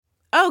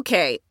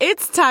Okay,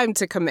 it's time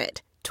to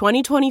commit.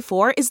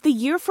 2024 is the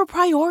year for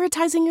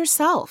prioritizing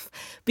yourself.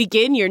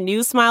 Begin your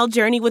new smile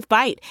journey with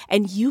Byte,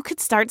 and you could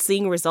start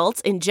seeing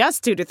results in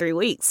just 2 to 3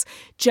 weeks.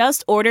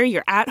 Just order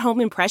your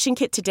at-home impression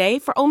kit today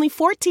for only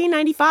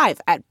 $14.95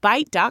 at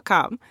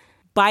Byte.com.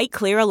 Byte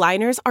Clear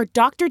aligners are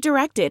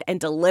doctor-directed and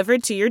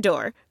delivered to your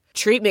door.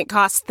 Treatment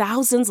costs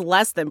thousands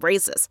less than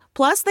braces.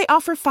 Plus, they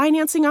offer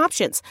financing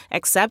options,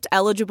 accept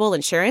eligible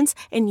insurance,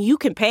 and you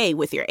can pay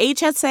with your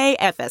HSA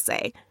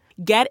FSA.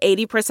 Get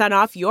 80%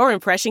 off your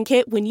impression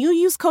kit when you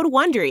use code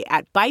WONDERY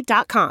at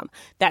Byte.com.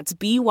 That's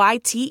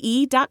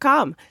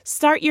BYTE.com.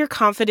 Start your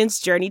confidence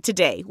journey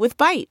today with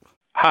Byte.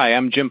 Hi,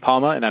 I'm Jim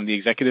Palma, and I'm the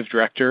Executive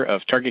Director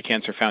of Target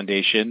Cancer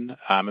Foundation.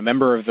 I'm a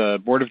member of the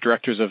Board of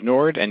Directors of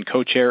NORD and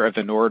co-chair of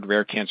the NORD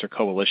Rare Cancer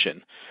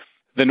Coalition.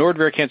 The NORD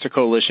Rare Cancer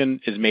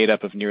Coalition is made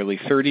up of nearly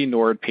 30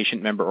 NORD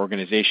patient member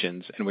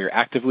organizations, and we are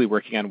actively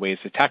working on ways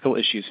to tackle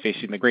issues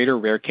facing the greater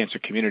rare cancer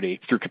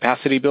community through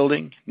capacity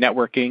building,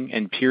 networking,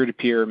 and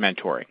peer-to-peer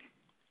mentoring.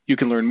 You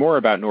can learn more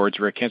about NORD's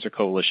Rare Cancer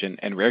Coalition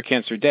and Rare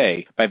Cancer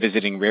Day by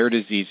visiting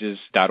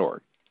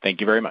rarediseases.org.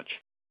 Thank you very much.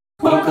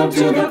 Welcome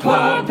to the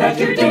club that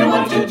you didn't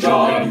want to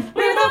join.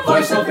 We're the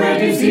voice of rare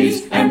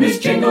disease, and this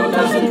jingle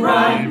doesn't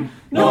rhyme.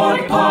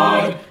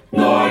 NORDPod,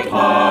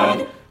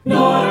 NORDPod,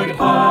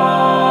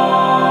 NORDPod.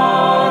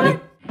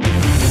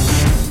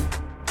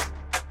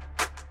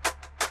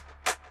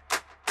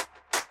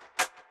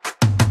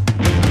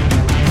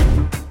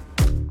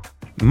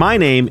 My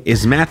name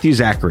is Matthew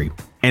Zachary,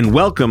 and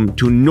welcome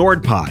to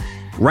NORDPod,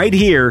 right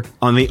here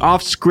on the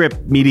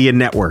Off-Script Media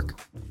Network.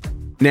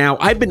 Now,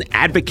 I've been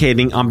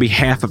advocating on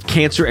behalf of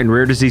cancer and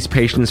rare disease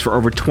patients for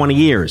over 20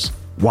 years.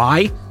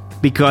 Why?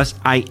 Because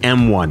I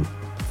am one.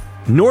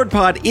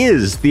 NORDPod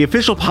is the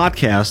official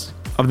podcast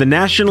of the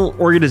National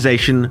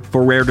Organization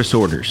for Rare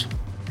Disorders.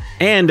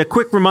 And a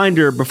quick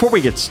reminder before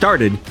we get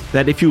started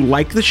that if you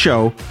like the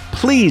show,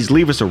 please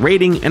leave us a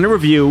rating and a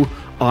review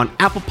on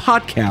Apple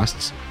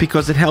Podcasts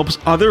because it helps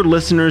other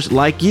listeners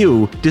like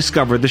you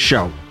discover the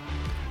show.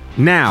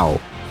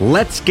 Now,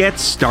 let's get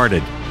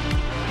started.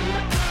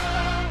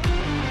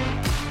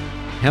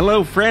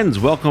 Hello, friends.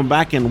 Welcome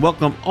back and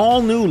welcome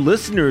all new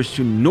listeners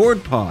to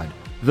NORDPod,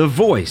 the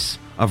voice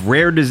of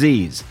rare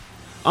disease.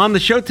 On the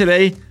show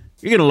today,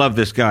 you're going to love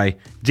this guy,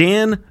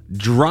 Dan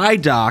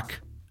Drydock.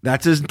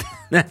 That's his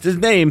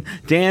name,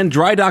 Dan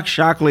Drydock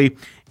Shockley.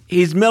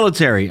 He's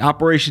military,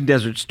 Operation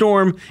Desert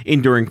Storm,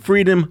 Enduring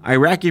Freedom,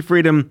 Iraqi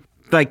Freedom.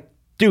 Like,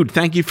 dude,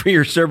 thank you for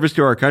your service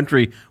to our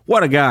country.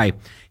 What a guy.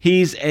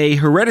 He's a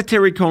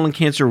hereditary colon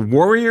cancer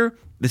warrior.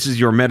 This is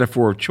your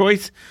metaphor of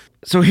choice.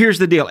 So here's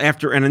the deal.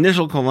 After an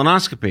initial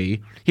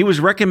colonoscopy, he was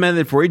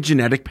recommended for a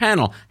genetic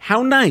panel.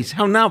 How nice,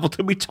 how novel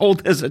to be told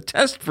there's a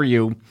test for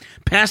you.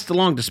 Passed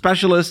along to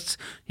specialists.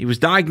 He was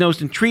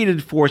diagnosed and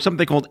treated for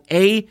something called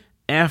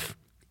AFAP.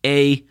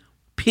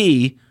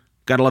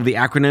 Gotta love the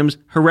acronyms.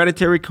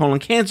 Hereditary colon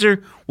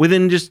cancer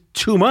within just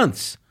 2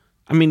 months.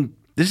 I mean,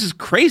 this is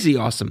crazy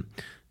awesome.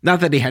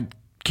 Not that he had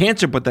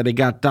cancer, but that he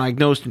got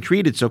diagnosed and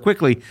treated so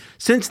quickly.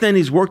 Since then,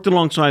 he's worked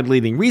alongside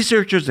leading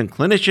researchers and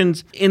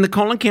clinicians in the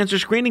colon cancer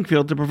screening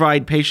field to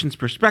provide patients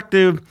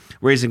perspective,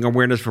 raising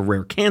awareness for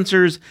rare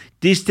cancers,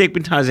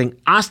 destigmatizing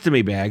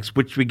ostomy bags,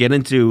 which we get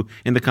into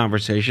in the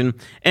conversation,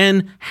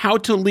 and how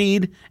to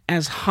lead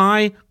as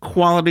high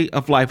quality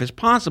of life as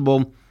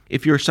possible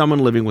if you're someone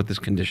living with this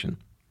condition.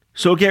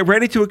 So get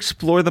ready to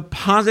explore the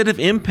positive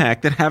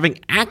impact that having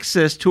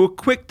access to a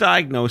quick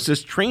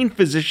diagnosis, trained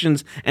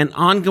physicians, and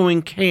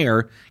ongoing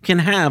care can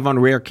have on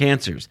rare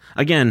cancers.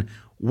 Again,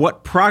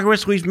 what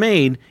progress we've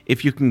made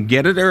if you can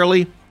get it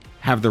early,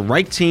 have the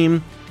right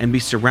team, and be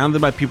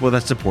surrounded by people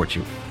that support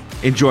you.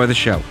 Enjoy the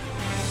show.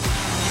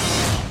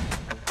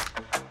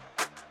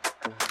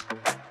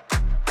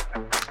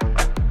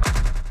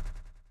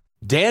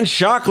 Dan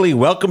Shockley,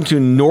 welcome to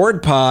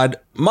NORDPod.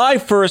 My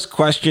first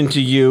question to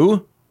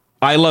you.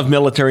 I love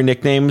military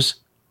nicknames.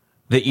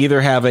 They either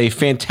have a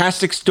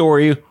fantastic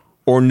story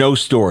or no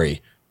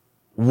story.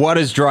 What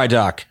is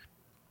Drydock?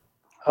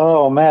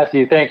 Oh,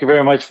 Matthew, thank you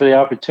very much for the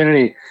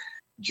opportunity.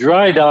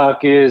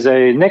 Drydock is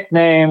a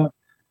nickname.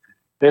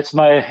 It's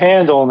my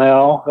handle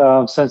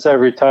now since I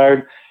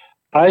retired.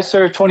 I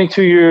served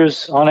 22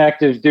 years on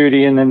active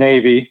duty in the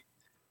Navy.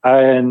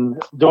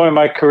 And during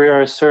my career,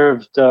 I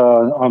served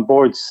on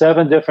board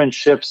 7 different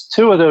ships.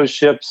 2 of those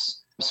ships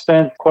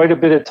spent quite a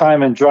bit of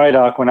time in dry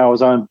dock when I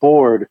was on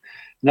board.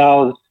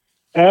 Now,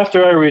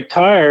 after I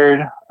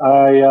retired,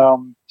 I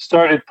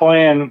started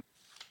playing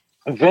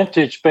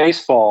vintage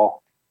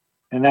baseball,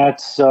 and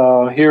that's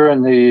here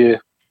in the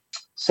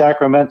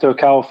Sacramento,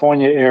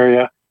 California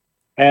area.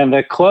 And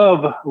the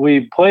club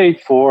we played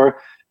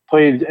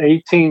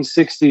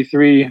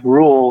 1863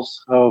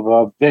 rules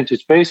of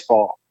vintage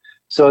baseball.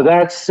 So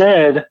that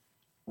said,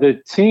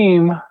 the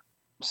team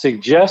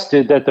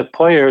suggested that the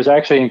players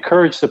actually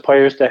encouraged the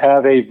players to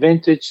have a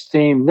vintage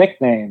theme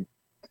nickname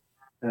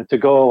to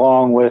go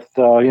along with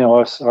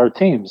our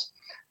teams.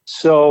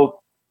 So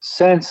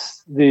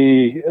since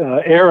the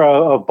era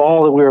of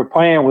ball that we were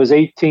playing was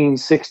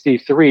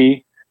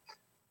 1863,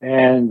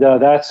 And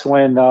that's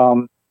when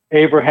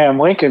Abraham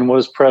Lincoln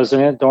was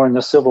president during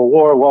the Civil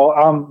War.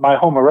 Well, my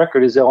home of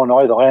record is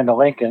Illinois, the land of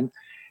Lincoln.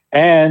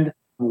 And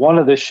one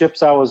of the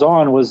ships I was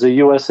on was the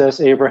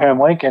USS Abraham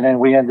Lincoln, and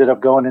we ended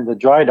up going into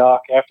dry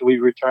dock after we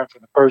returned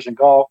from the Persian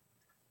Gulf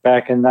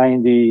back in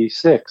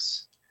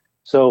 96.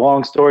 So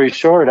long story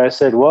short, I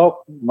said,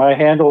 well, my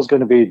handle is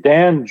going to be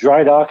Dan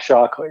Dry Dock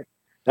Shockley.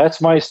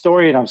 That's my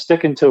story, and I'm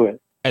sticking to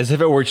it. As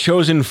if it were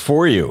chosen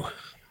for you.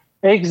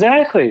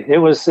 Exactly.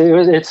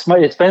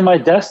 It's been my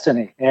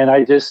destiny, and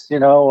I just,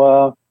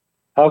 how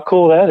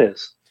cool that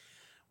is.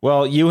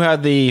 Well, you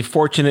had the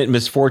fortunate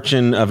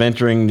misfortune of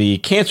entering the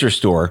cancer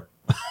store.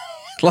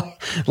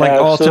 like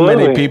all too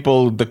many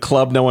people, the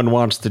club no one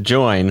wants to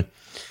join.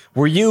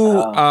 Were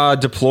you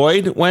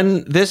deployed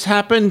when this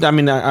happened? I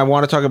mean, I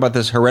want to talk about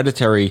this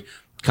hereditary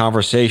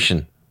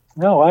conversation.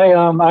 No,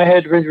 I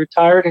had been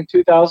retired in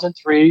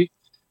 2003,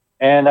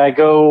 and I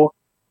go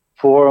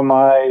for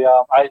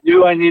my. I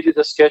knew I needed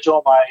to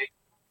schedule my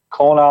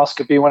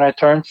colonoscopy when I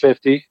turned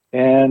 50,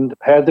 and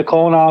had the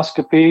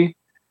colonoscopy.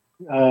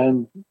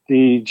 And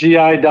the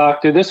GI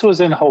doctor. This was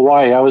in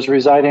Hawaii. I was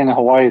residing in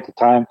Hawaii at the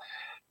time.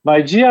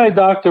 My GI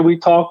doctor, we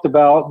talked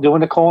about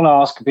doing a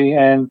colonoscopy,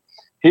 and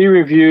he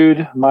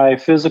reviewed my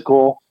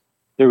physical,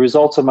 the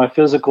results of my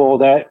physical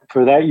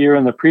for that year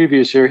and the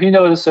previous year. He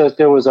noticed that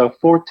there was a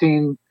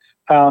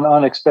 14-pound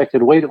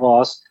unexpected weight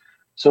loss.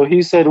 So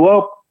he said,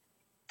 well,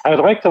 I'd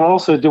like to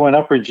also do an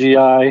upper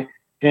GI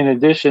in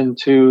addition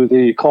to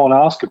the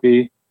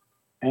colonoscopy.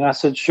 And I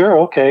said, sure,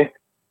 okay.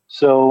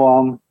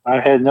 So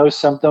I had no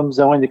symptoms,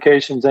 no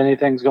indications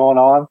anything's going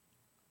on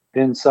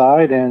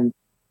inside, and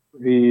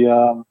he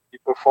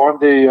performed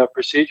the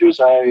procedures.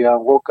 I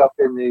woke up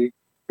in the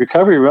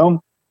recovery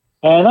room,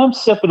 and I'm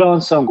sipping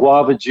on some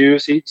guava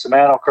juice, eating some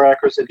animal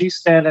crackers, and he's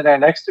standing there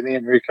next to me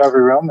in the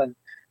recovery room and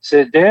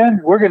said, Dan,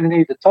 we're going to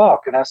need to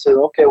talk. And I said,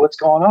 okay, what's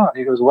going on?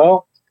 He goes,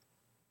 well,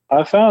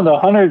 I found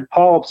 100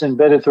 polyps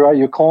embedded throughout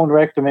your colon,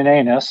 rectum, and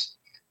anus,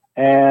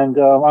 and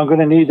I'm going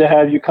to need to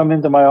have you come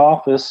into my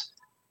office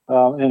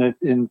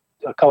in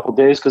a couple of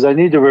days, because I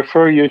need to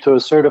refer you to a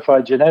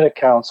certified genetic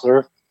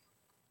counselor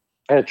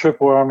at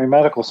Tripler Army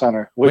Medical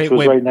Center, which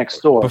was right next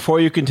door. Before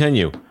you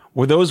continue,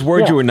 were those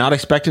words you were not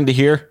expecting to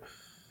hear?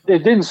 It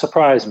didn't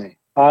surprise me.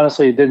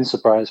 Honestly, it didn't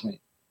surprise me.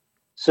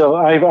 So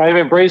I've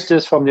embraced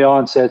this from the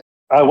onset.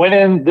 I went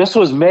in, this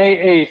was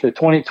May 8th of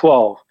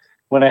 2012,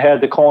 when I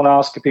had the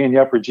colonoscopy in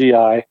the upper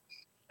GI.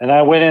 And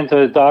I went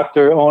into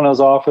Dr.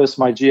 Ono's office,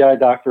 my GI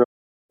doctor,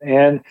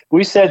 and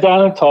we sat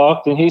down and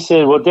talked, and he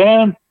said, well,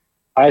 Dan,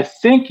 I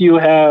think you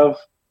have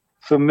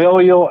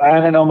familial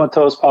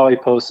adenomatous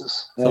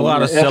polyposis. A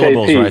lot of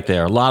syllables FAP. Right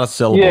there. A lot of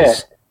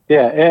syllables.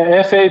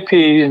 Yeah, FAP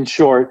in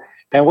short.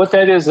 And what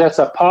that is, that's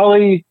a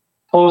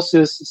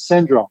polyposis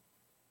syndrome.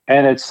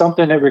 And it's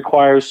something that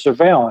requires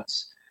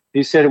surveillance.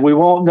 He said, we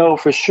won't know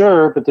for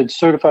sure, but the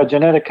certified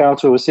genetic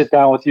counselor will sit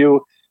down with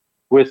you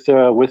with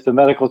the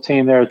medical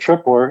team there at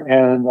Tripler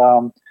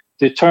and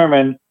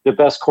determine the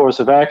best course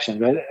of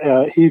action.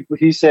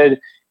 He said,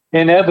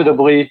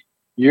 inevitably,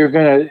 you're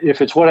going to,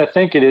 if it's what I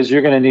think it is,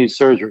 you're going to need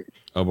surgery.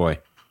 Oh, boy.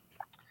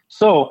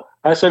 So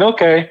I said,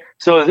 okay.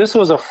 So this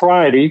was a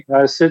Friday.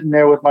 I was sitting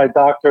there with my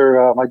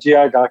doctor, my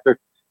GI doctor.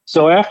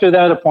 So after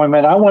that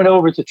appointment, I went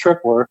over to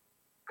Tripler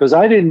because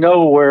I didn't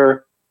know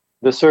where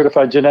the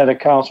certified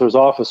genetic counselor's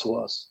office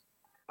was.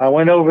 I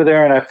went over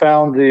there and I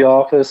found the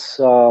office.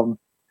 The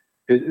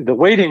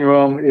waiting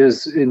room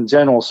is in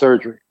general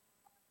surgery.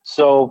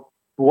 So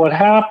what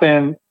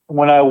happened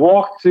when I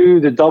walked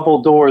through the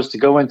double doors to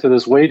go into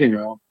this waiting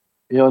room,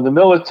 the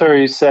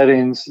military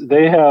settings,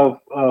 they have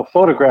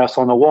photographs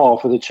on the wall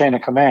for the chain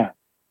of command.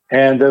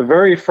 And the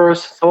very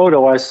first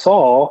photo I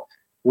saw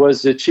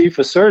was the chief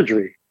of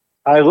surgery.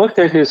 I looked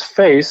at his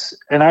face,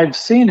 and I'd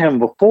seen him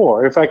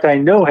before. In fact, I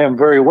know him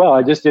very well.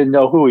 I just didn't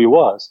know who he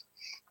was.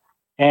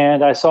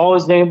 And I saw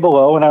his name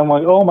below, and I'm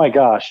like, oh, my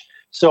gosh.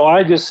 So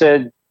I just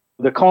said,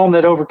 the calm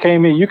that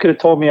overcame me, you could have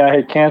told me I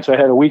had cancer. I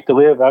had a week to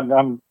live.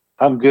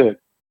 I'm good.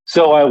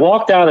 So I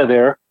walked out of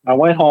there. I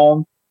went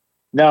home.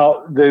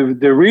 Now,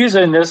 the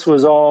reason this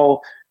was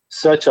all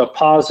such a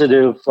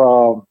positive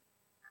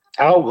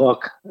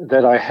outlook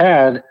that I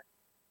had,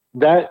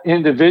 that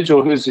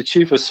individual who's the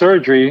chief of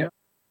surgery,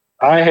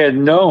 I had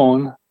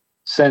known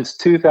since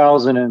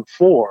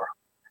 2004.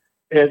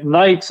 At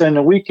nights and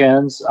the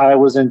weekends, I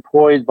was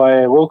employed by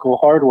a local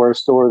hardware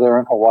store there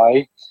in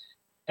Hawaii.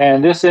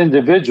 And this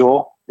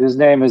individual, his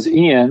name is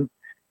Ian,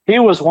 he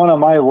was one of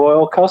my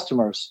loyal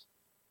customers.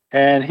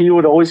 And he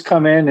would always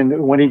come in,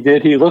 and when he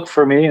did, he looked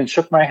for me and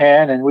shook my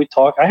hand, and we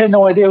talked. I had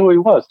no idea who he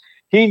was.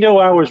 He knew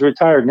I was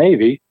retired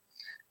Navy.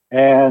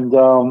 And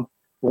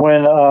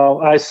when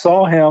I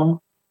saw him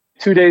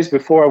 2 days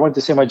before I went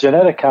to see my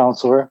genetic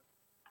counselor,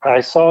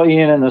 I saw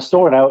Ian in the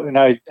store, and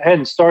I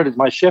hadn't started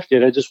my shift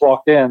yet. I just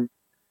walked in.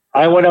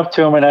 I went up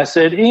to him, and I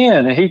said,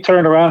 Ian. And he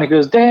turned around, and he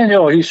goes,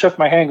 Daniel. He shook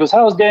my hand, goes,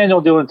 how's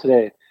Daniel doing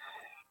today?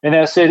 And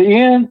I said,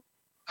 Ian,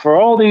 for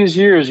all these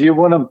years, you've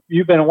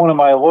been one of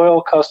my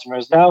loyal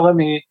customers. Now let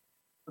me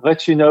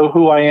let you know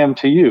who I am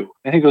to you.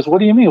 And he goes, what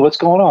do you mean? What's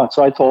going on?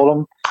 So I told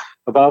him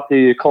about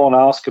the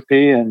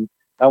colonoscopy, and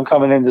I'm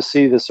coming in to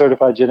see the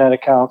certified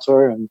genetic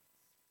counselor,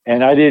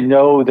 and I didn't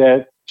know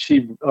that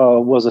she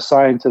was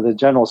assigned to the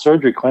general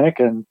surgery clinic,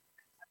 and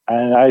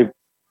I,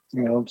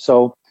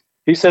 so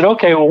he said,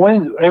 okay, well,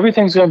 when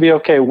everything's going to be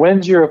okay,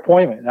 when's your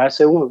appointment? And I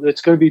said, well,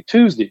 it's going to be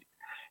Tuesday.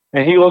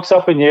 And he looks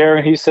up in the air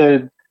and he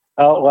said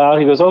out loud,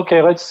 he goes,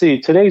 okay, let's see,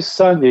 today's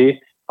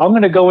Sunday. I'm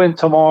going to go in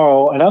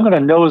tomorrow and I'm going to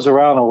nose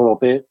around a little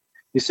bit.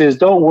 He says,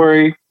 don't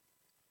worry,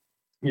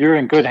 you're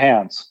in good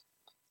hands.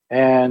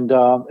 And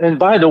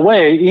by the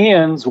way,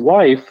 Ian's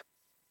wife,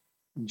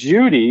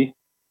 Judy,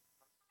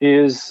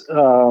 is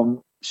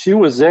she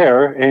was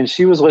there and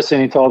she was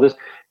listening to all this.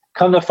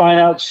 Come to find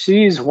out,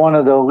 she's one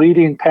of the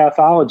leading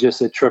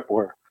pathologists at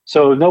Tripler.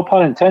 So no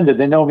pun intended,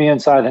 they know me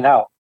inside and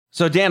out.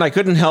 So Dan, I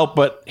couldn't help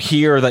but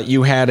hear that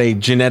you had a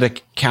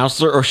genetic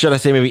counselor, or should I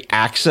say maybe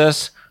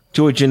access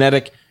to a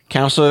genetic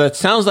counselor. That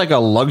sounds like a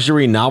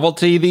luxury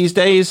novelty these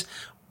days.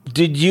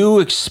 Did you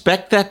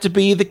expect that to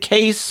be the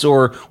case,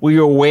 or were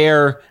you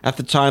aware at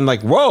the time,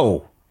 like,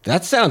 whoa,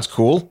 that sounds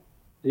cool?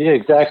 Yeah,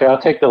 exactly.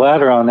 I'll take the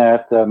latter on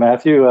that,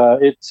 Matthew.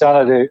 It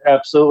sounded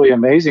absolutely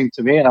amazing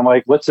to me, and I'm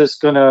like, what's this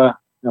gonna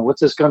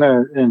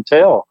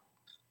entail?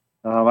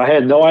 I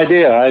had no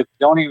idea. I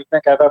don't even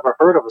think I've ever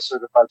heard of a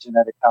certified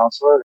genetic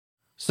counselor.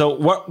 So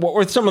what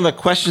were some of the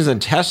questions and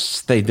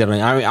tests they did?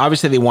 I mean,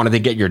 obviously they wanted to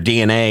get your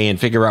DNA and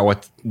figure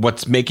out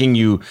what's making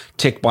you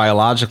tick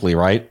biologically,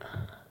 right?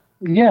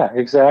 Yeah,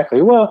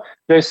 exactly. Well,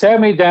 they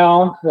sat me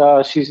down.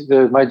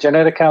 My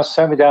genetic counselor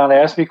sat me down,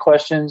 asked me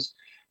questions,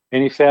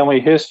 any family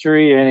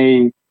history,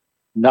 any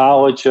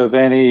knowledge of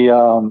any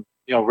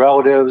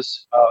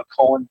relatives,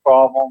 colon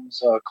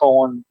problems,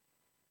 colon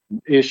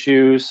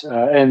issues,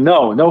 and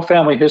no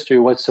family history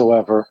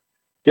whatsoever.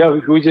 Yeah,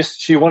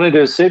 she wanted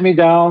to sit me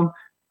down.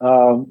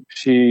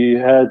 She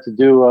had to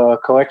do a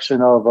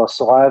collection of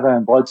saliva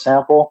and blood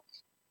sample.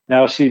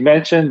 Now, she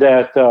mentioned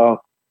that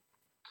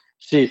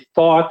she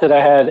thought that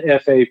I had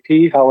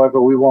FAP. However,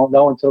 we won't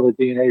know until the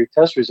DNA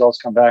test results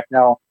come back.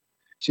 Now,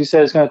 she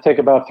said it's going to take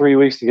about 3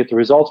 weeks to get the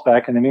results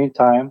back. In the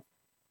meantime,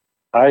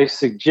 I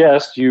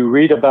suggest you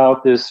read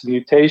about this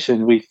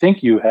mutation we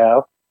think you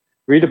have,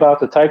 read about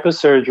the type of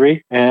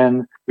surgery,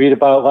 and read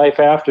about life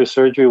after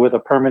surgery with a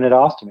permanent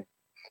ostomy.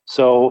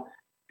 So,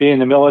 being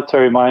the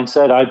military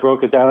mindset, I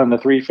broke it down into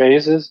 3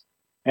 phases,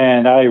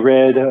 and I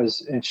read,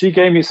 and she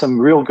gave me some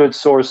real good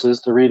sources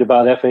to read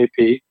about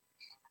FAP,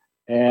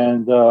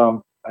 and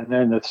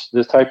then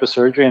this type of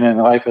surgery, and then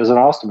life as an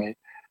ostomy.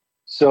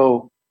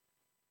 So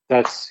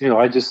that's,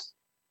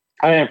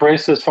 I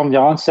embraced this from the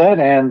onset,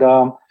 and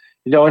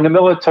in the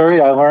military,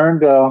 I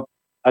learned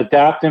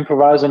adapt,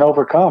 improvise, and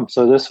overcome.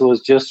 So this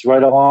was just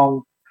right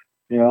along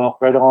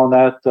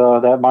that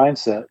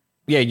mindset.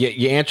 Yeah,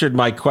 you answered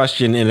my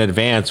question in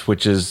advance,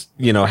 which is,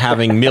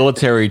 having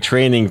military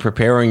training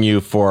preparing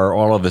you for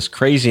all of this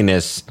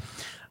craziness.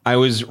 I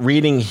was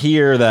reading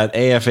here that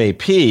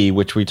AFAP,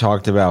 which we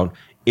talked about,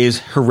 is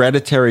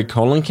hereditary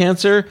colon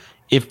cancer.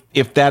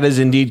 If that is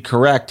indeed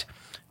correct,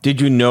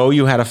 did you know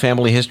you had a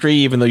family history,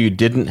 even though you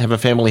didn't have a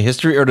family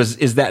history, or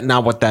is that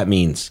not what that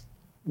means?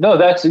 No,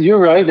 you're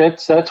right.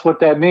 That's what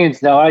that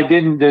means. Now,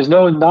 there's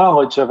no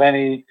knowledge of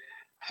any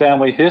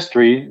family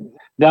history.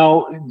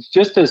 Now,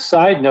 just a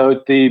side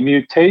note, the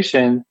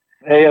mutation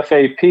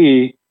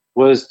AFAP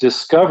was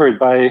discovered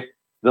by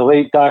the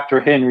late Dr.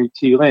 Henry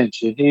T.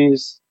 Lynch, and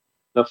he's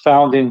the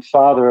founding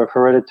father of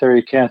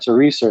hereditary cancer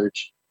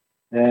research.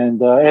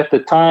 And at the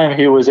time,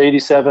 he was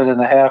 87 and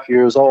a half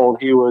years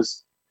old. He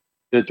was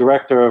the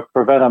director of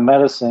preventive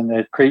medicine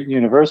at Creighton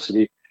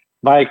University.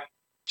 My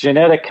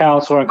genetic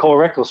counselor and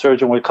colorectal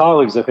surgeon were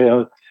colleagues of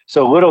his.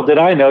 So little did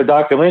I know,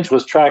 Dr. Lynch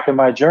was tracking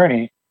my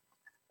journey.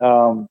 We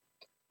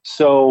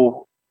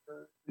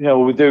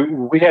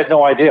had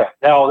no idea.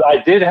 Now, I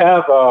did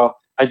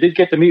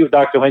get to meet with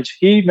Dr. Lynch.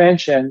 He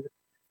mentioned,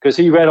 because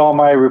he read all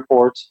my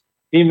reports,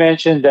 he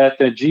mentioned that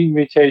the gene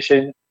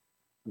mutation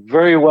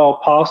very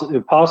well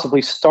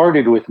possibly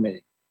started with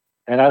me.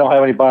 And I don't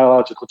have any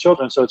biological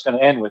children, so it's going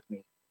to end with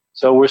me.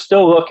 So we're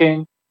still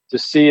looking to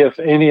see if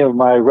any of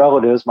my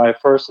relatives, my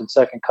first and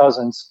second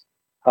cousins,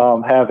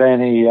 have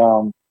any,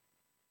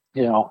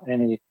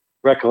 any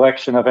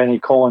recollection of any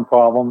colon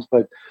problems.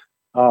 But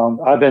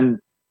I've been,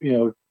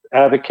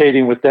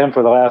 advocating with them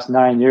for the last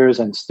 9 years,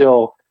 and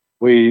still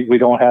we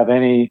don't have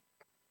any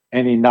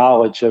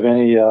knowledge of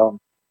any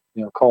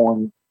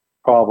colon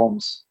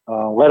problems,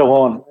 let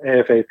alone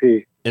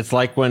AFAP. It's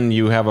like when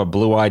you have a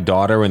blue-eyed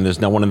daughter and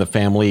there's no one in the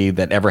family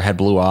that ever had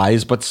blue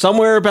eyes, but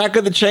somewhere back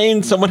of the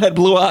chain, someone had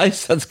blue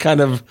eyes. That's kind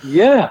of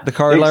the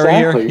corollary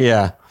here.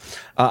 Yeah.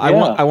 I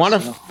want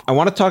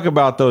to talk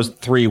about those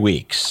 3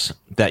 weeks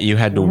that you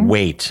had to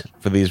wait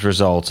for these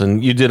results,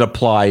 and you did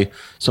apply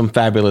some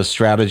fabulous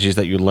strategies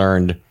that you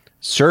learned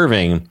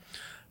serving.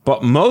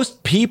 But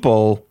most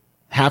people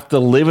have to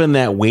live in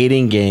that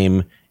waiting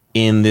game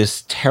in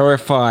this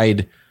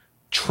terrified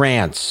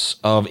trance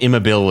of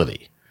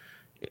immobility.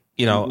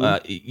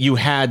 You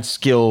had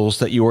skills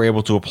that you were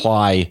able to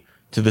apply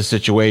to the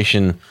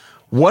situation.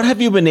 What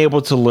have you been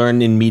able to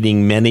learn in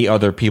meeting many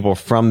other people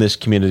from this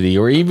community,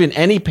 or even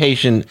any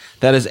patient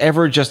that has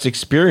ever just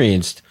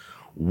experienced,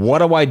 what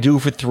do I do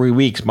for 3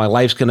 weeks? My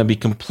life's going to be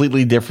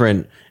completely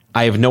different.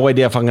 I have no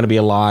idea if I'm going to be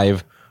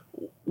alive.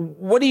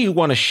 What do you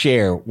want to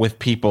share with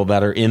people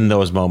that are in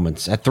those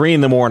moments at 3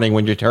 a.m.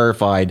 when you're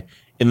terrified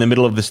in the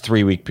middle of this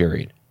 3-week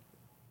period?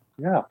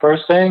 Yeah,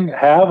 first thing,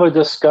 have a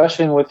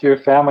discussion with your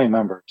family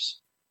members,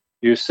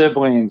 your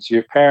siblings,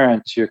 your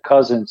parents, your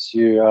cousins,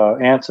 your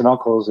aunts and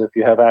uncles, if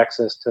you have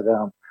access to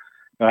them.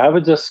 Have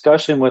a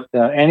discussion with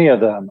any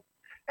of them.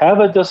 Have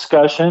a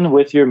discussion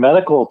with your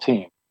medical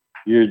team,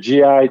 your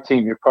GI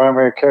team, your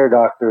primary care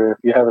doctor, if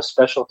you have a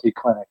specialty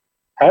clinic.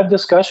 Have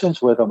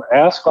discussions with them.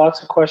 Ask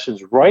lots of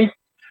questions. Write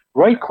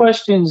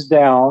questions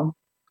down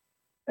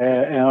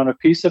on a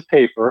piece of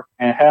paper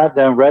and have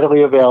them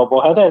readily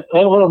available. Have a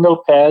little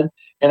notepad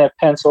and a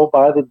pencil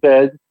by the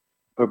bed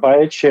or by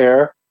a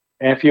chair.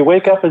 And if you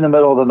wake up in the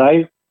middle of the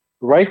night,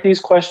 write these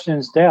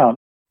questions down.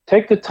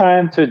 Take the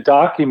time to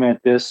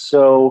document this,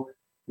 so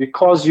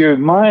because your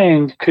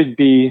mind could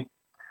be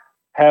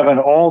having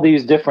all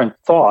these different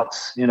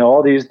thoughts,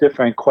 all these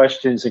different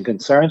questions and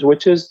concerns,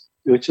 which is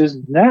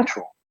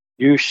natural.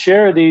 You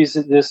share these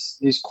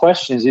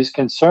questions, these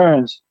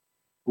concerns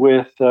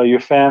with your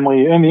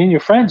family. I mean,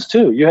 your friends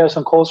too. You have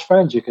some close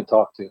friends you can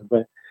talk to,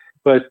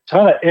 but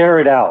try to air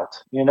it out,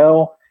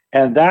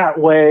 and that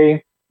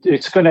way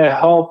it's going to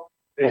help.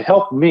 It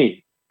helped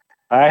me.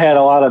 I had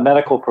a lot of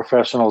medical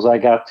professionals I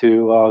got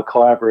to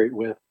collaborate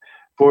with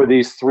for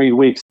these 3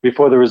 weeks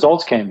before the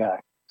results came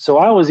back. So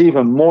I was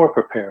even more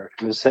prepared.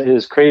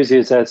 As crazy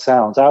as that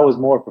sounds, I was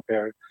more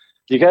prepared.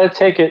 You got to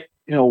take it,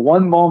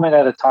 one moment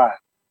at a time.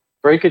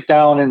 Break it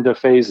down into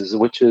phases,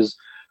 which is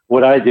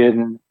what I did.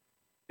 And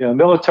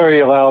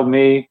military allowed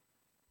me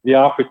the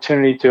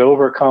opportunity to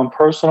overcome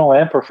personal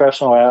and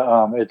professional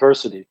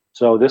adversity.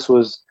 So this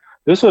was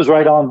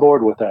right on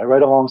board with that,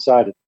 right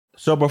alongside it.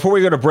 So before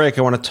we go to break,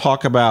 I want to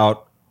talk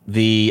about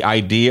the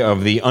idea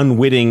of the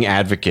unwitting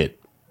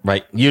advocate,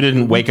 right? You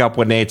didn't wake up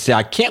one day and say,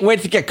 I can't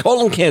wait to get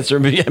colon cancer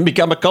and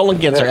become a colon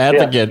cancer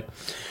advocate.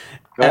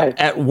 Yeah. Right.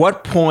 At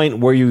what point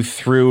were you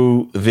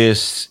through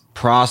this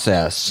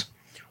process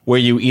where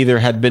you either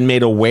had been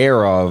made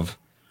aware of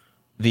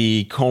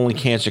the colon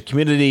cancer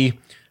community,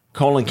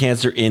 colon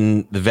cancer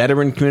in the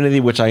veteran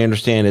community, which I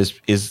understand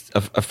is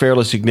a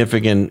fairly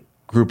significant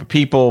group of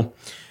people,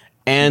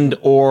 and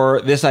or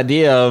this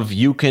idea of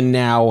you can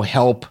now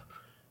help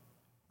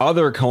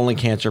other colon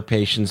cancer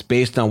patients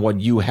based on what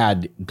you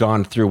had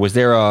gone through? Was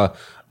there a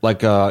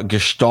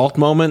gestalt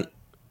moment?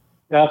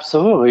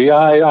 Absolutely.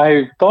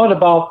 I thought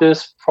about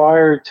this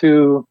prior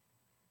to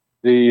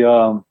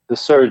the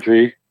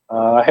surgery.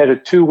 I had a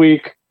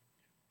 2-week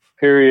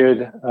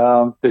period.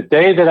 The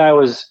day that I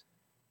was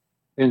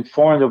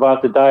informed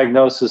about the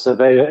diagnosis of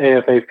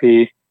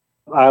AFAP,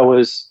 I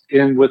was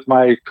in with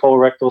my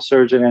colorectal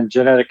surgeon and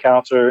genetic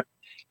counselor,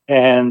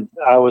 and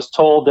I was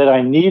told that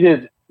I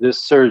needed this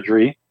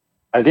surgery.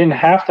 I didn't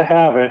have to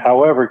have it.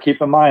 However,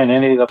 keep in mind,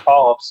 any of the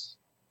polyps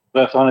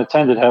left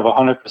unattended have a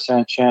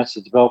 100% chance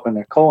of developing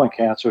a colon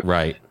cancer.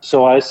 Right.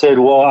 So I said,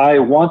 well, I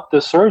want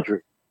the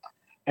surgery.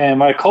 And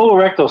my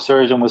colorectal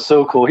surgeon was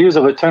so cool. He was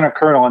a lieutenant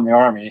colonel in the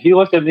Army. He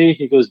looked at me.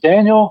 He goes,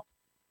 Daniel,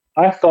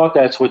 I thought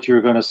that's what you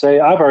were going to say.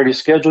 I've already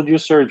scheduled your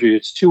surgery.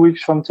 It's 2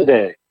 weeks from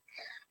today.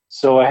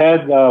 So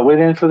I went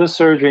in for the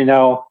surgery.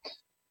 Now,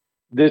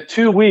 the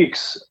 2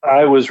 weeks,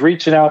 I was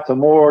reaching out to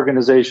more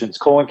organizations.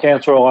 Colon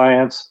Cancer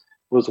Alliance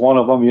was one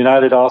of them.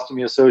 United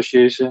Ostomy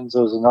Associations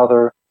was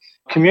another.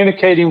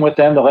 Communicating with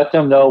them to let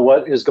them know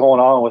what is going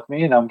on with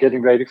me, and I'm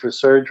getting ready for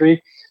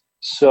surgery.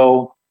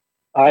 So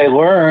I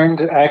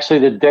learned actually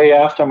the day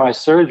after my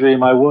surgery,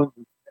 my wound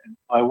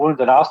and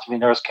ostomy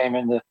nurse came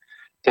in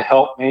to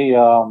help me,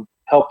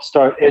 help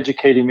start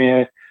educating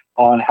me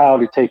on how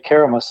to take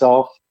care of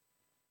myself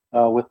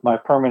with my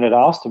permanent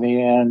ostomy.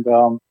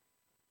 And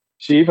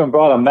she even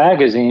brought a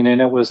magazine,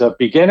 and it was a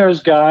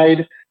beginner's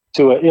guide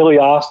to an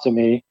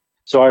ileostomy.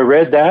 So I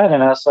read that,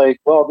 and I was like,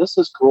 well, this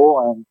is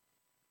cool. And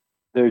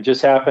there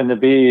just happened to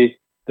be,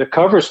 the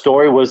cover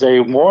story was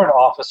a warrant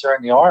officer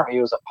in the Army. He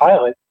was a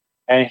pilot,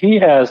 and he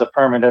has a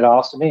permanent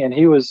ostomy, and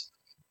he was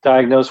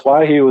diagnosed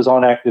while he was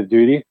on active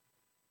duty.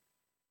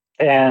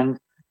 And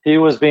he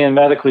was being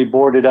medically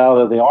boarded out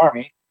of the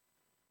Army.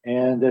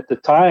 And at the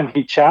time,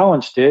 he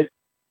challenged it,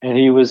 and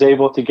he was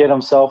able to get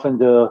himself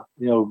into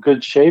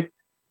good shape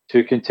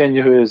to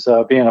continue his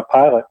being a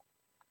pilot.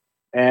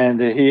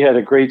 And he had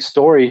a great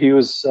story. He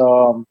was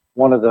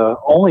one of the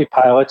only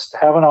pilots to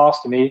have an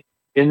ostomy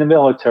in the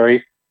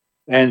military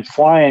and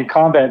fly in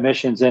combat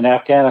missions in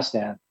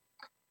Afghanistan.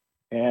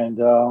 And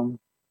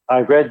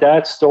I read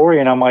that story,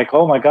 and I'm like,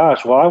 oh my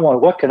gosh, well,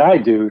 what can I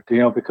do?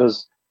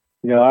 Because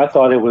I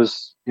thought it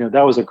was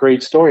that was a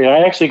great story. I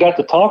actually got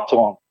to talk to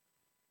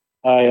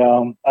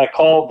him. I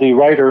called the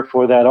writer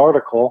for that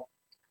article,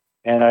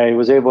 and I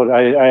was able to,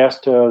 I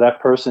asked that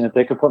person if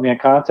they could put me in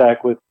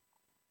contact with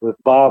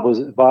Bob.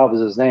 Bob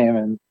was his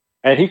name,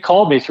 and he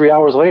called me 3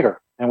 hours later,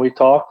 and we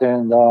talked,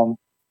 and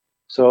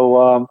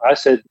So I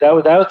said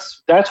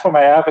that's where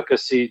my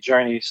advocacy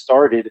journey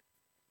started,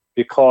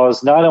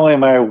 because not only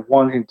am I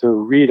wanting to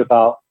read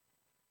about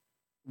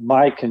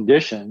my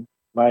condition,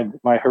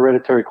 my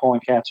hereditary colon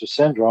cancer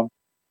syndrome,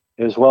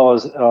 as well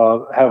as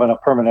having a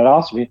permanent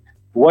ostomy,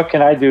 what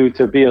can I do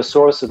to be a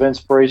source of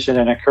inspiration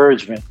and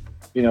encouragement,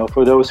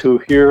 for those who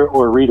hear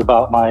or read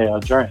about my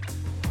journey.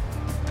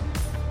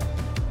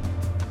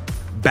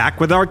 Back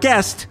with our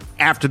guest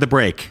after the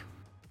break.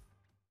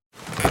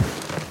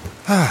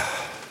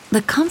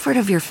 The comfort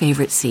of your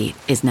favorite seat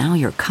is now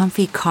your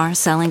comfy car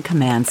selling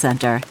command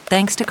center,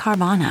 thanks to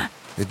Carvana.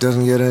 It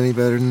doesn't get any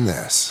better than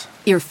this.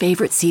 Your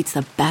favorite seat's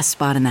the best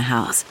spot in the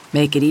house.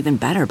 Make it even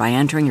better by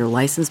entering your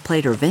license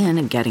plate or VIN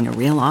and getting a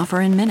real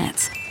offer in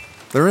minutes.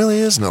 There really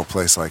is no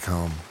place like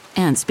home.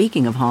 And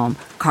speaking of home,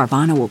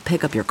 Carvana will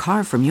pick up your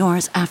car from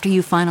yours after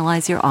you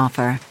finalize your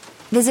offer.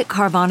 Visit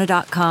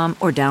Carvana.com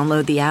or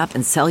download the app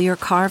and sell your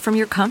car from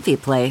your comfy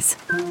place.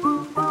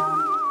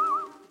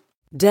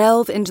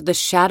 Delve into the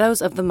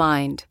shadows of the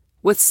mind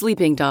with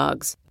Sleeping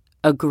Dogs,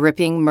 a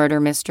gripping murder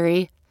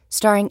mystery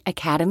starring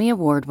Academy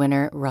Award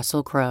winner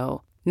Russell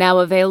Crowe. Now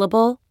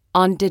available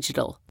on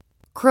digital.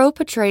 Crowe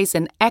portrays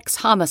an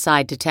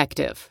ex-homicide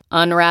detective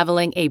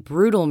unraveling a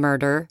brutal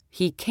murder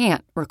he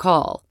can't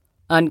recall.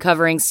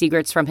 Uncovering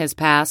secrets from his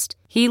past,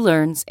 he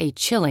learns a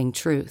chilling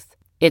truth.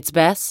 It's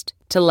best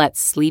to let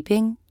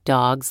sleeping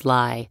dogs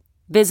lie.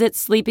 Visit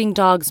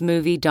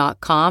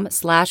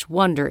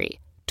sleepingdogsmovie.com/Wondery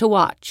to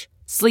watch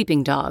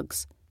Sleeping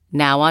Dogs,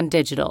 now on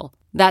digital.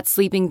 That's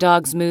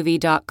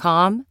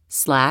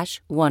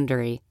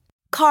sleepingdogsmovie.com/Wondery.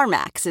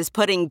 CarMax is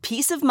putting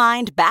peace of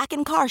mind back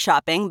in car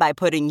shopping by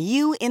putting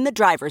you in the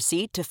driver's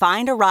seat to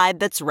find a ride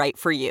that's right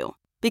for you.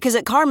 Because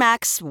at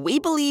CarMax, we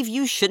believe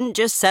you shouldn't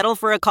just settle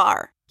for a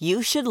car.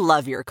 You should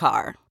love your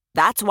car.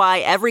 That's why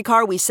every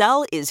car we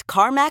sell is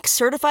CarMax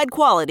certified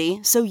quality,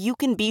 so you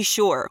can be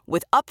sure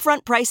with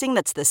upfront pricing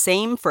that's the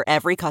same for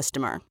every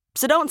customer.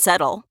 So don't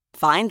settle.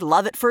 Find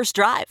love at first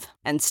drive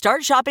and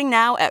start shopping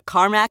now at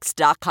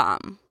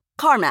CarMax.com.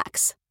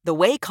 CarMax, the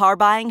way car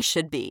buying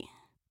should be.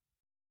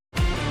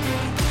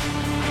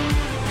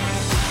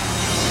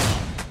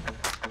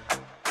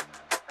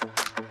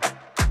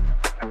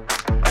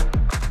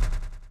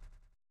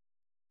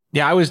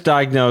 Yeah, I was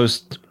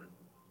diagnosed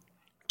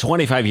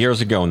 25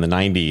 years ago in the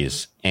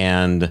 90s,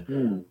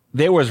 and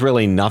there was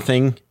really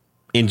nothing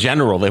in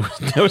general. There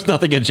was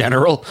nothing in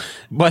general,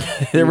 but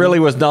there really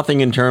was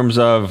nothing in terms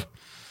of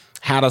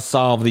how to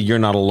solve the you're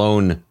not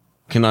alone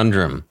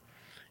conundrum.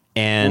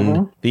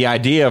 And the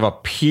idea of a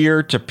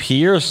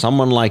peer-to-peer,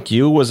 someone like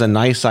you, was a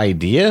nice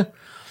idea.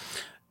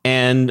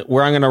 And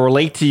where I'm going to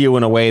relate to you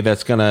in a way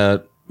that's going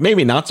to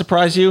maybe not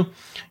surprise you.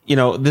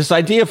 This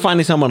idea of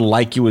finding someone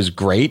like you is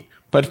great,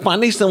 but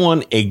finding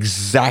someone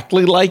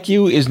exactly like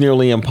you is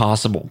nearly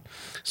impossible.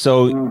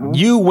 So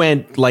you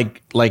went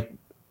like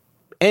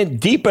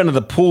deep into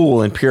the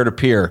pool in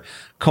peer-to-peer.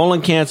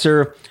 Colon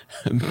cancer,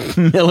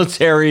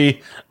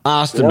 military,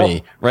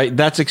 ostomy, right?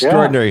 That's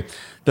extraordinary. Yeah.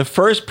 The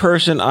first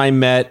person I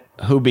met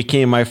who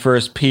became my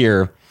first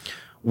peer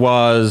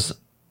was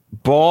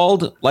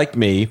bald like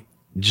me,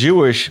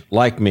 Jewish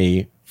like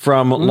me,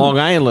 from Long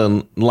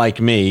Island like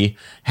me,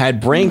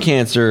 had brain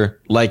cancer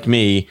like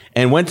me,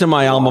 and went to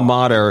my alma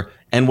mater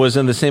and was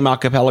in the same a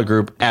cappella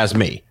group as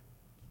me.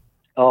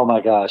 Oh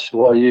my gosh.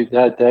 Well,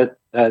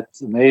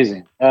 that's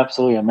amazing.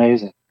 Absolutely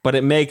amazing. But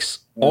it makes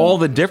all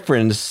the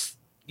difference,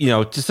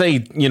 to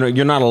say,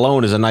 you're not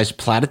alone is a nice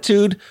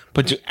platitude,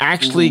 but you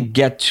actually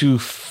get to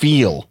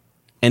feel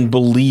and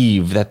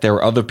believe that there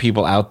are other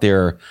people out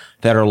there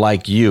that are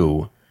like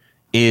you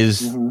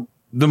is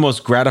the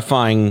most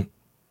gratifying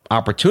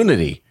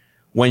opportunity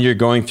when you're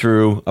going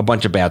through a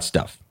bunch of bad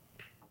stuff.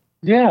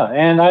 Yeah.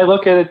 And I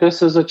look at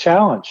this as a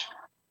challenge.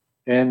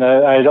 And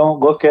I don't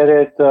look at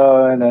it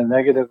in a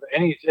negative.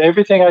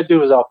 Everything I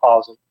do is all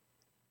positive,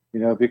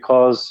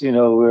 because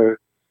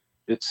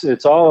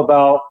it's all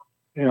about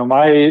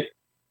my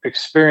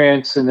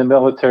experience in the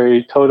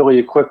military totally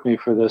equipped me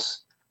for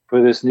this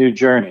new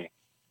journey.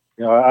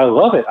 I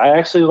love it. I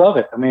actually love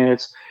it. I mean, I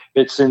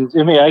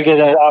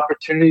get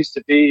opportunities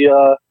to be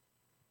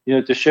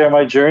to share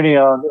my journey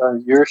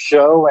on your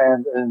show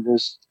and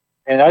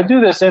I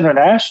do this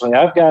internationally.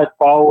 I've got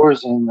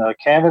followers in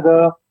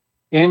Canada,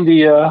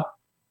 India,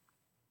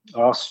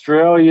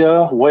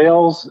 Australia,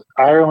 Wales,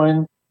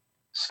 Ireland,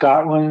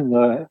 Scotland,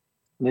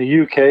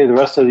 the UK, the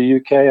rest of the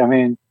UK. I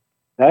mean,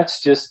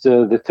 that's just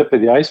the tip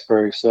of the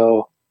iceberg.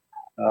 So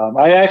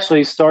I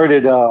actually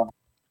started, I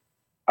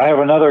have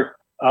another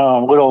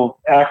little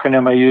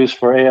acronym I use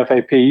for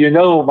AFAP.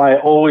 My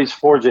Always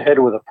Forge Ahead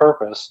with a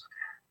Purpose.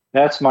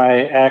 That's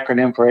my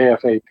acronym for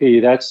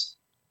AFAP.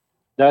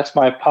 That's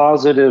my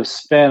positive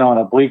spin on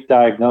a bleak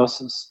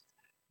diagnosis.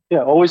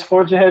 Yeah, always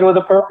forge ahead with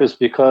a purpose,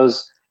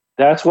 because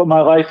that's what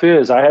my life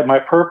is. My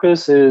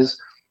purpose is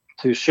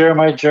to share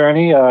my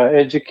journey,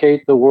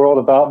 educate the world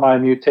about my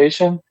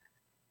mutation,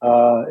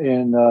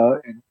 and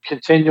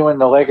continuing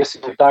the legacy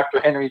of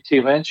Dr. Henry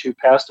T. Lynch, who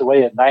passed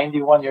away at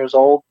 91 years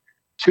old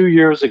 2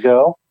 years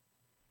ago.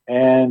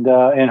 and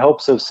in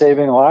hopes of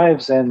saving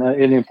lives and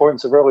in the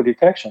importance of early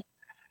detection.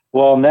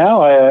 Well,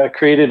 now I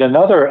created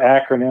another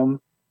acronym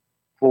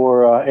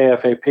for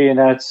AFAP, and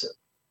that's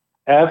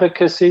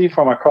Advocacy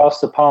from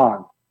Across the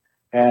Pond.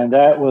 And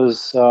that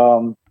was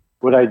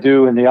what I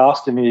do in the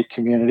ostomy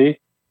community,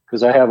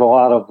 because I have a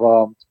lot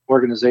of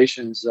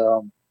organizations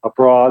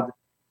abroad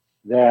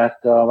that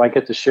I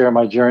get to share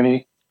my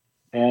journey.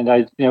 And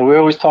we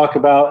always talk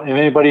about, and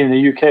anybody in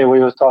the UK, we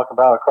always talk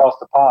about across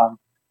the pond.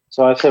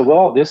 So I said,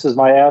 well, this is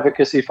my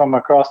advocacy from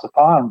across the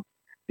pond,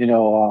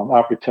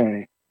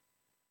 opportunity.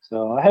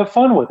 So I have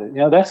fun with it.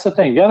 That's the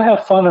thing. You got to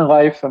have fun in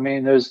life. I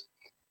mean,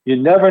 you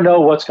never know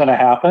what's going to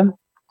happen,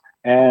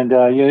 and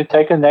you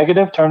take a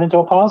negative, turn into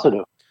a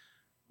positive.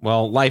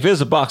 Well, life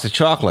is a box of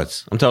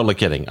chocolates. I'm totally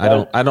kidding. I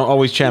don't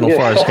always channel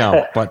Forrest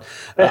Gump, but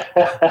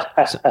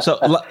so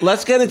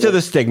let's get into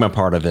the stigma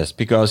part of this,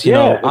 because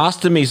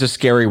ostomy is a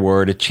scary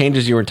word. It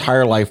changes your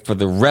entire life for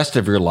the rest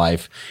of your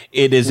life.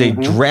 It is a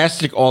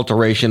drastic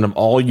alteration of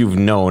all you've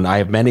known. I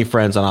have many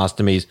friends on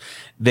ostomies.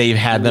 They've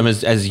had them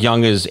as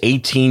young as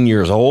 18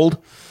 years old,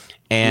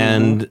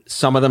 and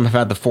some of them have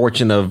had the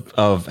fortune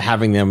of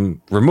having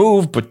them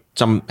removed, but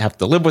some have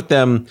to live with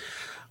them.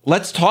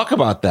 Let's talk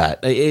about that.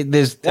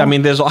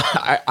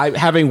 I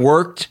having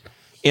worked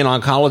in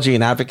oncology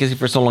and advocacy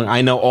for so long,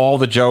 I know all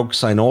the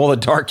jokes, I know all the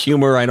dark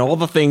humor, I know all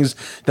the things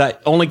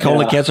that only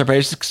colon cancer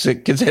patients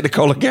can say to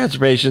colon cancer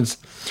patients.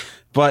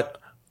 But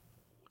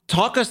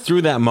talk us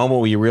through that moment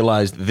where you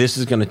realized this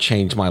is going to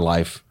change my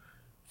life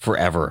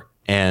forever.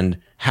 And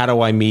how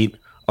do I meet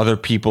other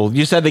people?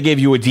 You said they gave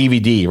you a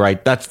DVD,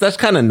 right? That's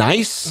kind of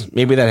nice.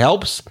 Maybe that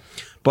helps.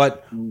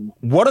 But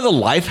what are the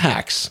life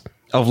hacks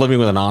of living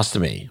with an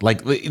ostomy?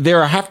 Like,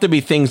 there have to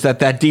be things that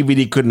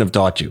DVD couldn't have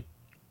taught you.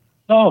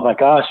 Oh my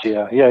gosh,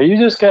 yeah. You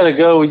just got to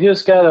go. You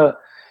just got to,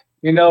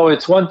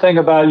 it's one thing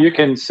about you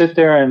can sit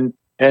there and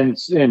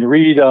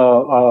read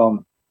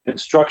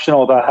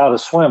instructional about how to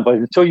swim, but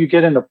until you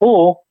get in the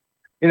pool,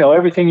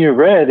 everything you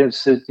read,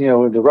 it's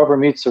the rubber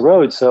meets the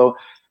road. So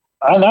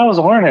I was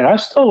learning. I'm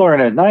still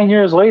learning. 9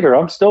 years later,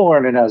 I'm still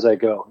learning as I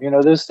go.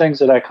 There's things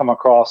that I come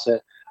across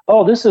that,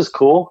 oh, this is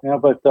cool.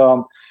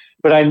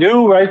 But I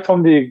knew right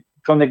from the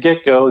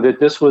get-go that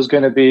this was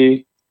going to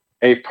be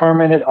a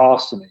permanent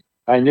ostomy.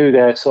 I knew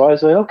that. So I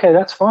was like, okay,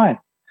 that's fine.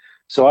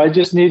 So I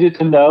just needed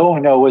to know,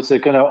 was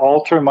it going to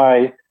alter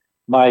my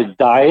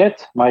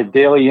diet, my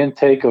daily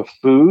intake of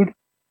food?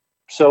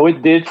 So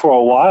it did for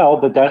a while,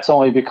 but that's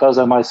only because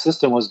my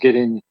system was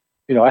getting,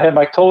 I had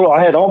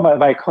all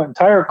my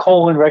entire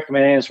colon, rectum,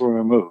 and anus were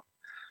removed.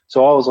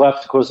 So all was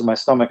left, of course, of my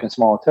stomach and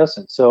small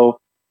intestine. So,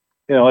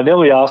 an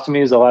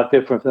ileostomy is a lot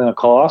different than a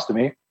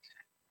colostomy.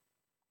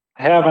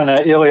 Having an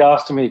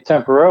ileostomy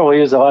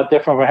temporarily is a lot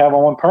different from having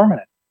one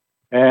permanent.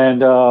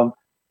 And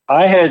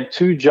I had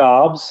 2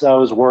 jobs. I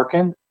was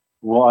working,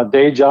 a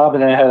day job,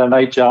 and then I had a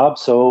night job.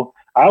 So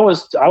I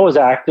was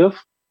active.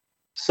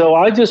 So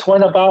I just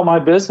went about my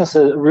business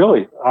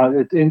really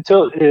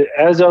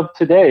as of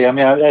today.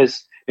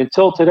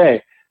 Until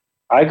today,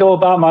 I go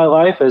about my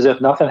life as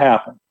if nothing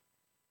happened.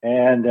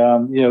 And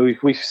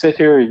we sit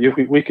here.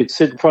 We could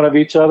sit in front of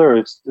each other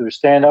or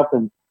stand up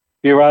and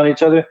be around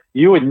each other.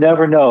 You would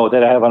never know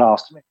that I have an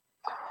ostomy.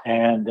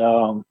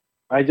 And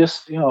I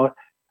just,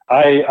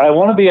 I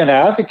want to be an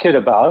advocate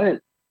about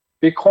it,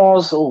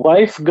 because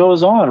life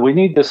goes on. We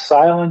need to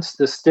silence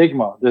the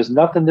stigma. There's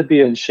nothing to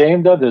be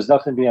ashamed of. There's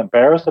nothing to be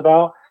embarrassed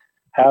about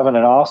having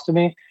an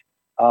ostomy.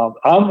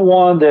 I'm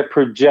one that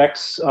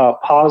projects a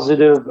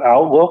positive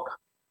outlook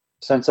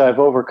since I've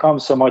overcome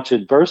so much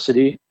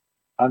adversity.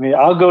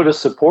 I'll go to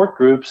support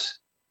groups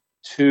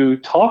to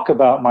talk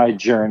about my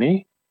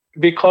journey,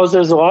 because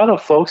there's a lot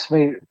of folks,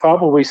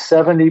 probably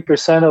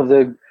 70% of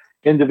the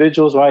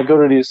individuals when I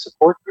go to these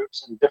support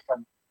groups in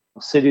different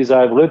cities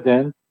I've lived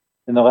in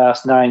the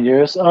last 9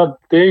 years,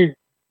 they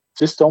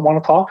just don't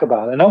want to talk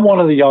about it. And I'm one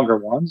of the younger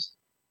ones,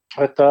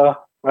 but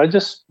I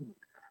just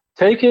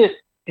take it,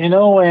 and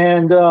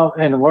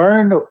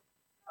learn.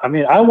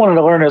 I wanted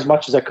to learn as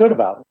much as I could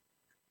about it.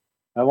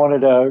 I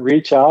wanted to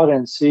reach out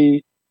and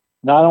see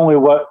not only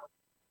what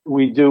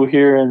we do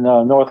here in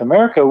North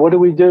America, what do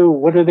we do?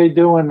 What do they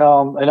do in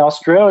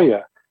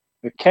Australia,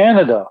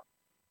 Canada,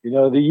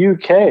 the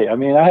UK?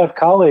 I have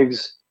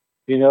colleagues,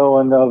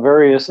 in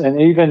various, and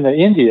even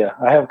India.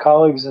 I have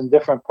colleagues in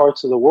different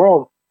parts of the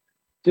world.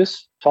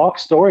 Just talk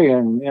story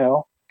and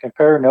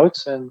compare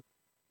notes,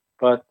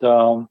 but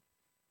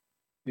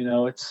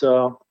it's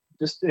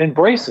just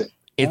embrace it.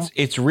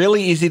 It's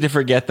really easy to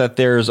forget that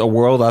there's a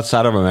world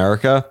outside of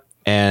America,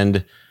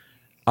 and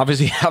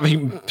obviously,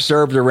 having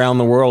served around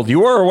the world,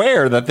 you are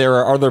aware that there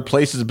are other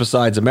places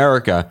besides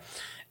America,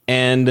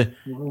 and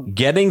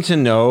getting to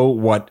know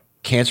what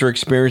cancer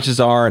experiences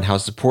are and how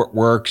support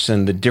works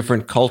and the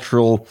different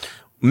cultural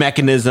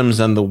mechanisms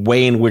and the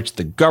way in which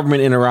the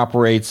government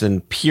interoperates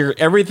and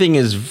everything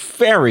is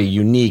very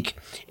unique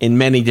in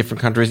many different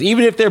countries,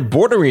 even if they're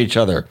bordering each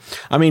other.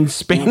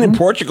 Spain and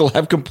Portugal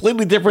have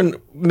completely different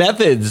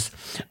methods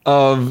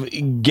of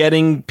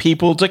getting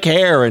people to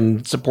care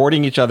and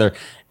supporting each other.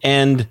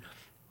 And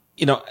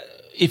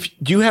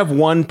do you have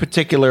one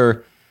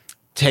particular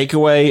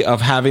takeaway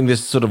of having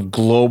this sort of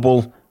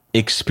global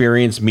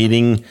experience,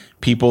 meeting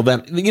people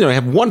that,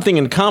 have one thing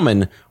in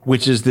common,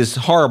 which is this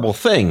horrible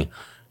thing,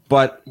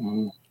 but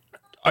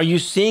are you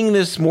seeing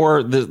this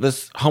more,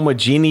 this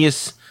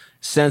homogeneous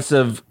sense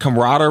of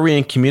camaraderie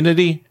and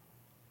community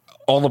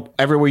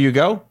everywhere you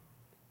go?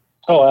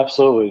 Oh,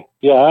 absolutely.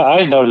 Yeah,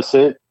 I notice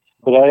it,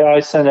 but I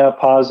send out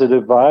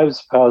positive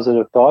vibes,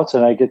 positive thoughts,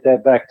 and I get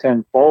that back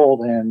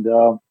tenfold. And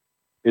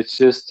it's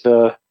just,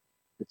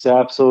 it's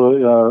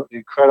absolutely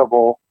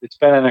incredible. It's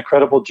been an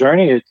incredible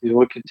journey. It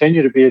will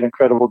continue to be an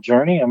incredible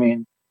journey. I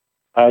mean,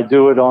 I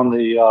do it on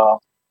the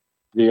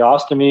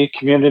ostomy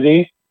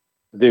community,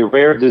 the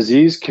rare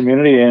disease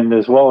community, and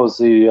as well as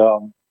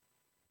the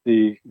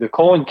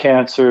colon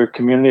cancer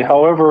community.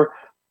 However,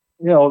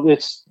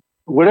 it's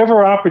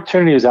whatever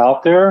opportunity is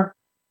out there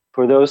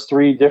for those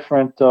three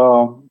different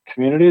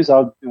communities.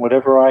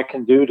 Whatever I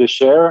can do to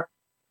share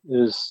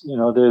is,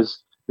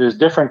 there's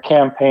different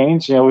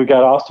campaigns. We've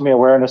got Ostomy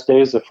Awareness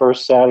Days the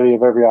first Saturday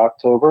of every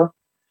October.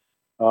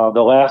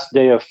 The last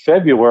day of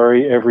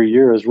February every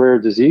year is Rare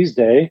Disease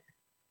Day.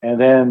 And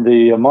then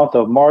the month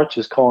of March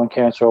is Colon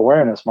Cancer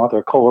Awareness Month,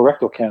 or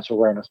Colorectal Cancer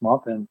Awareness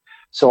Month. And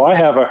so I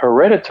have a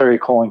hereditary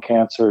colon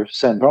cancer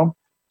syndrome.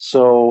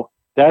 So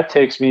that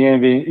takes me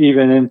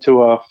even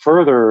into a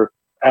further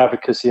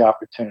advocacy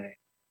opportunity.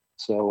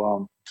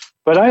 So,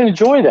 but I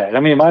enjoy that. I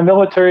mean, my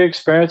military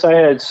experience, I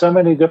had so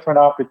many different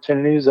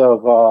opportunities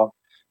of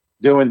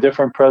doing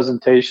different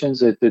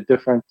presentations at the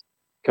different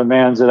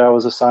commands that I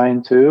was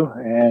assigned to,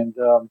 and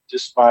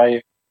just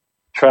my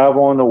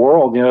travel in the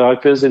world. I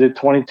visited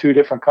 22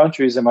 different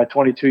countries in my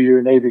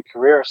 22-year Navy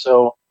career.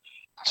 So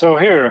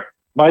here,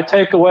 my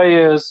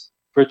takeaway is,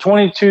 for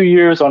 22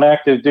 years on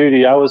active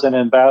duty, I was an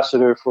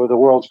ambassador for the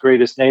world's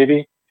greatest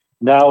Navy.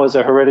 Now, as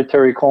a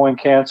hereditary colon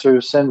cancer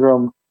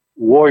syndrome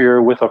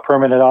warrior with a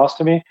permanent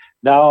ostomy,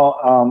 now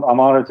I'm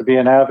honored to be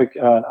an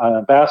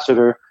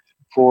ambassador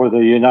for the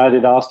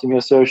United Ostomy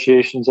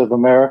Associations of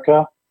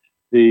America,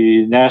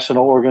 the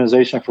National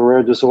Organization for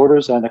Rare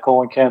Disorders, and the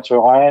Colon Cancer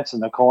Alliance,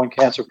 and the Colon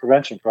Cancer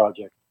Prevention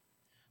Project.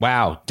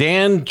 Wow.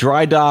 Dan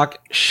Drydock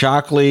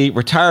Shockley,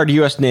 retired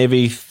U.S.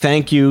 Navy,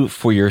 thank you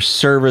for your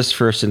service,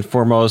 first and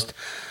foremost.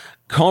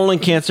 Colon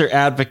cancer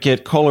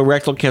advocate,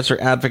 colorectal cancer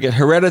advocate,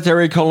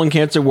 hereditary colon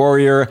cancer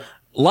warrior.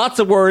 Lots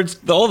of words,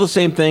 all the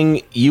same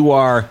thing. You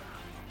are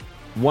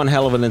one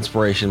hell of an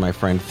inspiration, my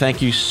friend.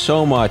 Thank you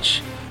so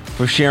much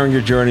for sharing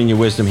your journey and your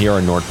wisdom here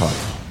on NordPod.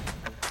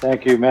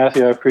 Thank you,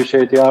 Matthew. I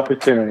appreciate the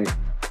opportunity.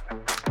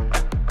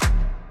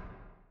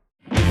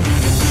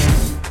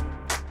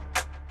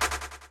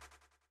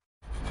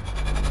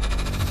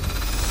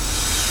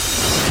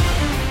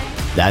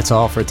 That's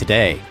all for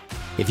today.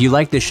 If you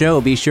like the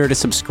show, be sure to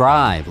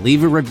subscribe,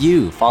 leave a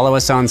review, follow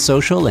us on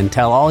social, and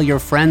tell all your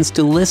friends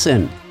to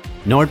listen.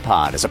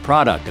 NordPod is a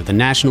product of the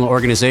National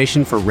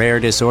Organization for Rare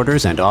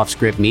Disorders and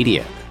Offscript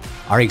Media.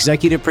 Our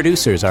executive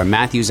producers are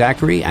Matthew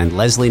Zachary and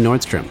Leslie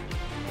Nordstrom.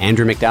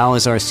 Andrew McDowell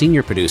is our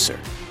senior producer.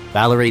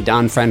 Valerie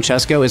Don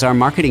Francesco is our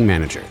marketing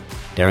manager.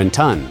 Darren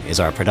Tunn is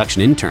our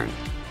production intern.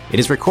 It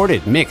is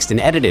recorded, mixed, and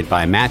edited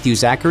by Matthew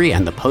Zachary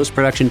and the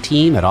post-production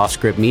team at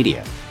Offscript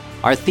Media.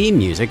 Our theme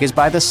music is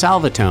by the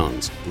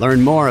Salvatones.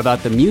 Learn more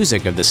about the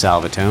music of the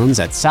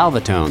Salvatones at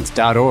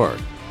salvatones.org.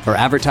 For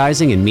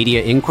advertising and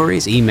media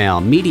inquiries, email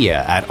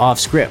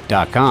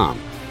media@offscript.com.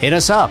 Hit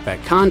us up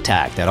at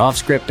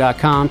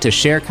contact@offscript.com to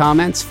share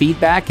comments,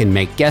 feedback, and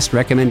make guest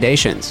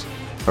recommendations.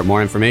 For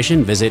more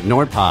information, visit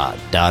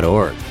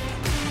nordpod.org.